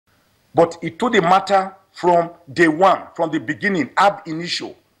But it took the matter from day one, from the beginning, ab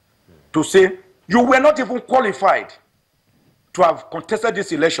initio, to say, you were not even qualified to have contested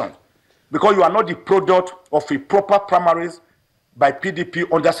this election because you are not the product of a proper primaries by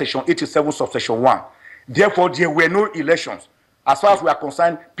PDP under Section 87, subsection 1. Therefore, there were no elections. As far as we are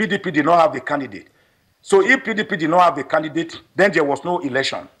concerned, PDP did not have the candidate. So if PDP did not have a candidate, then there was no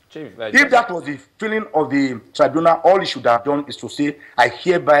election. Chief, if that was the feeling of the tribunal, all it should have done is to say, I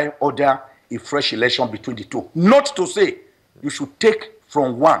hereby order a fresh election between the two. Not to say you should take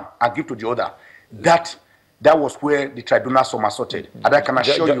from one and give to the other. That was where the tribunal somersaulted. And I can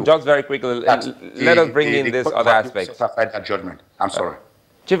assure you. Just very quickly, let us bring in this other aspect. That judgment. I'm sorry.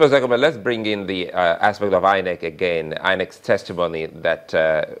 Chief Ozekhome, let's bring in the aspect of INEC again, INEC's testimony that,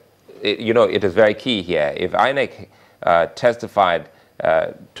 it is very key here. If INEC testified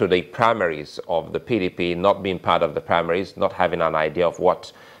to the primaries of the PDP, not being part of the primaries, not having an idea of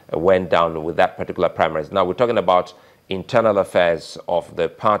what went down with that particular primaries. Now, we're talking about internal affairs of the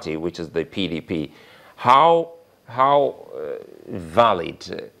party, which is the PDP. How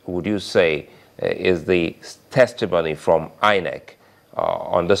valid would you say is the testimony from INEC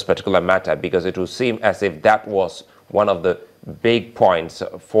on this particular matter? Because it would seem as if that was one of the big points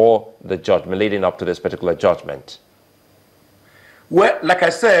for the judgment, leading up to this particular judgment. Well, like I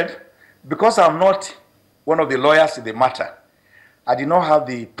said, because I'm not one of the lawyers in the matter, I did not have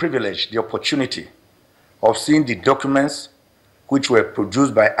the privilege, the opportunity of seeing the documents which were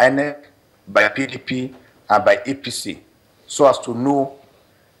produced by INEC, by PDP, and by APC, so as to know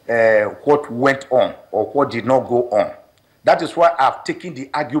what went on or what did not go on. That is why I've taken the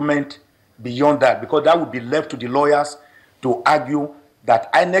argument beyond that, because that would be left to the lawyers to argue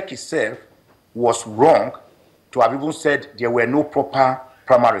that INEC itself was wrong to have even said there were no proper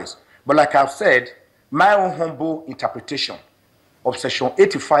primaries. But like I've said, my own humble interpretation of Section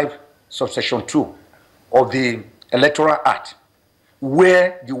 85, subsection 2 of the Electoral Act,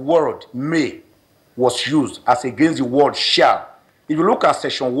 where the word may was used as against the word shall. If you look at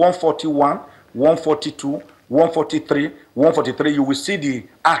Section 141, 142, 143, 143, you will see the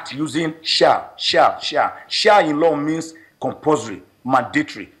Act using shall. Shall in law means compulsory,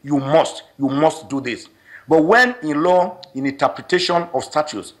 mandatory. You must do this. But when in law, in interpretation of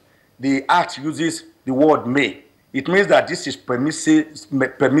statutes, the Act uses the word may, it means that this is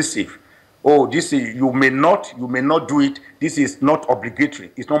permissive. Oh, this is, you may not do it. This is not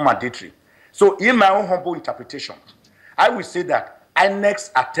obligatory. It's not mandatory. So in my own humble interpretation, I will say that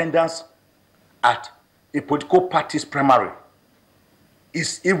INEC's attendance at a political party's primary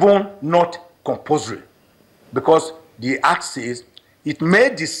is even not compulsory, because the Act says it may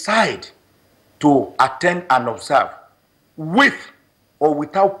decide to attend and observe with or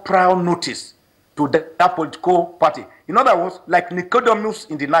without prior notice to that political party. In other words, like Nicodemus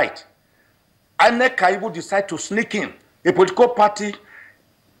in the night, INEC can even decide to sneak in a political party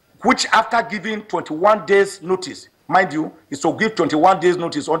which, after giving 21 days notice, mind you, is to give 21 days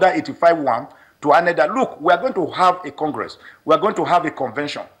notice under 85(1) to INEC that, look, we are going to have a congress, we are going to have a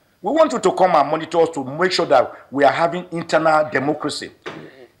convention. We want you to come and monitor us to make sure that we are having internal democracy.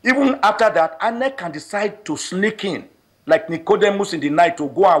 Even after that, INEC can decide to sneak in, like Nicodemus in the night, to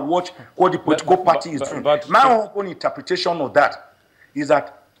go and watch what the political party is doing. My own interpretation of that is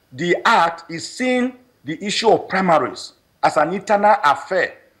that the Act is seeing the issue of primaries as an internal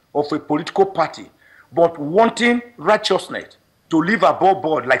affair of a political party, but wanting righteousness to live above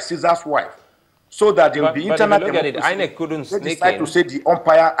board like Caesar's wife, so that there will be internal democracy. INEC couldn't sneak in. They decide to say the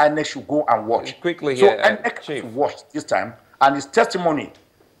umpire INEC should go and watch. Quickly so here, INEC should watch this time, and his testimony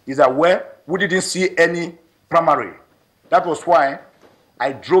is that, well, we didn't see any primary. That was why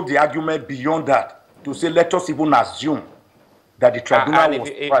I drove the argument beyond that to say, let us even assume that the tribunal was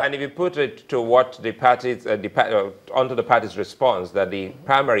right. And if you put it to what the parties, onto the party's response, that the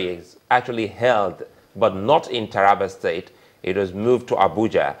primary is actually held, but not in Taraba State, it was moved to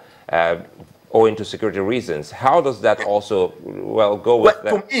Abuja, owing to security reasons. How does that also, go with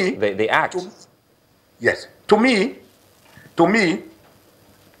the Act? Yes. To me,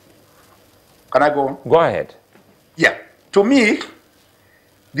 can I go on? Go ahead. Yeah. To me,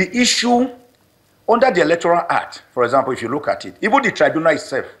 the issue under the Electoral Act, for example, if you look at it, even the tribunal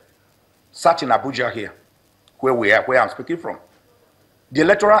itself sat in Abuja here, where I'm speaking from. The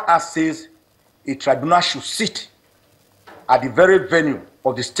Electoral Act says a tribunal should sit at the very venue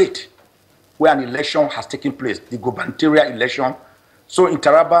of the state where an election has taken place, the gubernatorial election. So in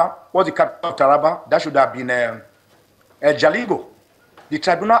Taraba, what's the capital of Taraba? That should have been Jalingo. The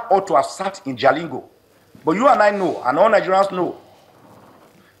tribunal ought to have sat in Jalingo. But you and I know, and all Nigerians know,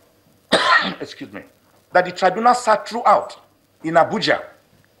 excuse me, that the tribunal sat throughout in Abuja.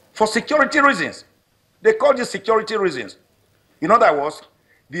 for security reasons. They called it security reasons. In other words,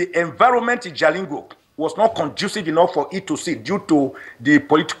 the environment in Jalingo was not conducive enough for it to sit due to the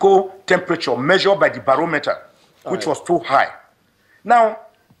political temperature measured by the barometer, which was too high. Now,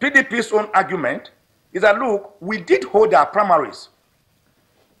 PDP's own argument is that, look, we did hold our primaries.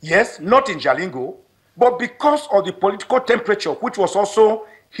 Yes, not in Jalingo, but because of the political temperature, which was also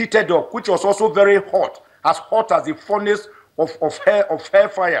heated up, which was also very hot as the furnace of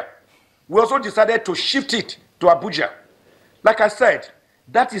hellfire, we also decided to shift it to Abuja. Like I said,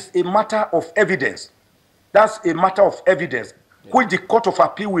 that is a matter of evidence. That's a matter of evidence, which the Court of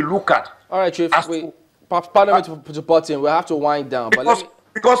Appeal will look at. All right, Chief. Pardon me to put in. We'll have to wind down.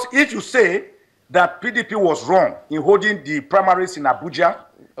 Because if you say that PDP was wrong in holding the primaries in Abuja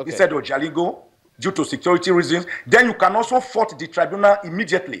instead of Jalingo due to security reasons, then you can also fault the tribunal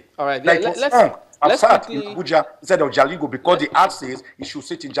immediately. All right. Let's quickly in Abuja instead of Jalingo because the act says it should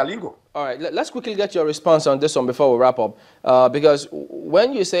sit in Jalingo. All right. Let's quickly get your response on this one before we wrap up. Because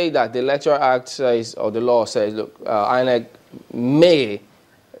when you say that the Electoral Act says, or the law says, look, INEC may,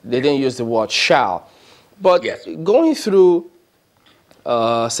 they didn't use the word shall. But going through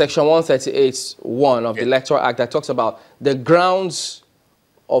Section 138(1) of the Electoral Act that talks about the grounds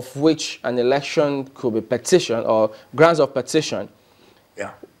of which an election could be petitioned or grounds of petition.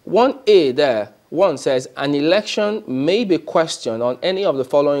 1A there, 1 says an election may be questioned on any of the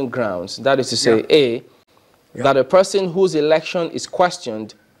following grounds. That is to say, A, that a person whose election is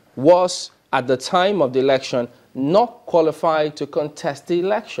questioned was at the time of the election not qualified to contest the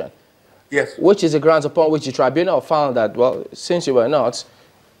election. Yes. Which is the grounds upon which the tribunal found that, well, since you were not,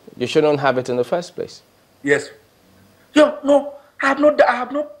 you shouldn't have it in the first place. Yes. No, I have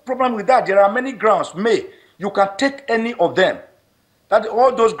no problem with that. There are many grounds. You can take any of them. That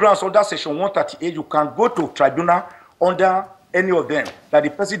all those grounds under Section 138, you can go to tribunal under any of them. That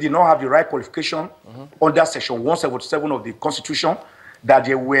the person did not have the right qualification under Section 177 of the Constitution, that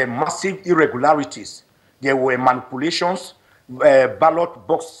there were massive irregularities, there were manipulations, ballot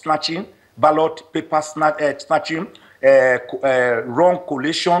box snatching, ballot paper snatching, wrong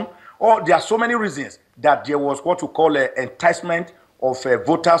collation. Or there are so many reasons that there was what we call enticement of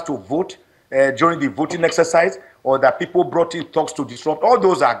voters to vote during the voting exercise, or that people brought in thugs to disrupt. All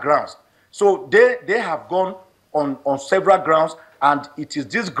those are grounds. So they have gone on several grounds, and it is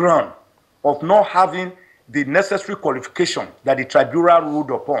this ground of not having the necessary qualification that the tribunal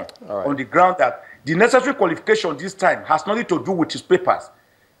ruled upon, on the ground that the necessary qualification this time has nothing to do with his papers.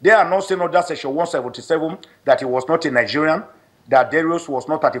 They are not saying under Section 177 that he was not a Nigerian, that Darius was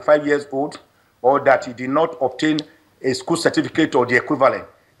not 35 years old, or that he did not obtain a school certificate or the equivalent.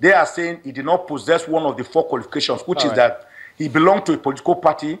 They are saying he did not possess one of the 4 qualifications, which is that he belonged to a political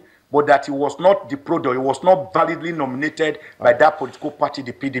party, but that he was not the product, he was not validly nominated by that political party,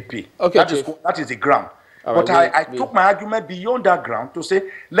 the PDP. That is the ground. But I took my argument beyond that ground to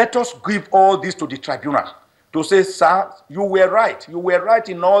say, let us give all this to the tribunal. To say, sir, you were right. You were right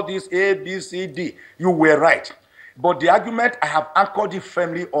in all this A, B, C, D. You were right. But the argument I have anchored it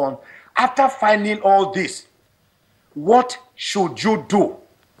firmly on, after finding all this, what should you do?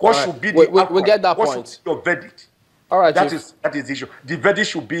 What should be the outcome? We get that point. What should be your verdict? All right, that is the issue. The verdict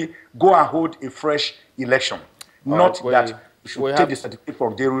should be go and hold a fresh election, not that you should take the certificate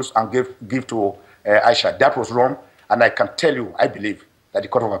from Darius and give to Aisha. That was wrong, and I can tell you, I believe that the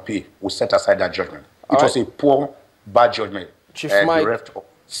Court of Appeal will set aside that judgment. It was a poor, bad judgment, bereft of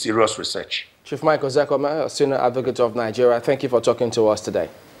serious research. Chief Mike Ozekhome, Senior Advocate of Nigeria, thank you for talking to us today.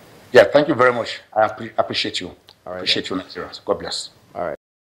 Yeah, thank you very much. I appreciate you. Appreciate you, Nigerians. God bless.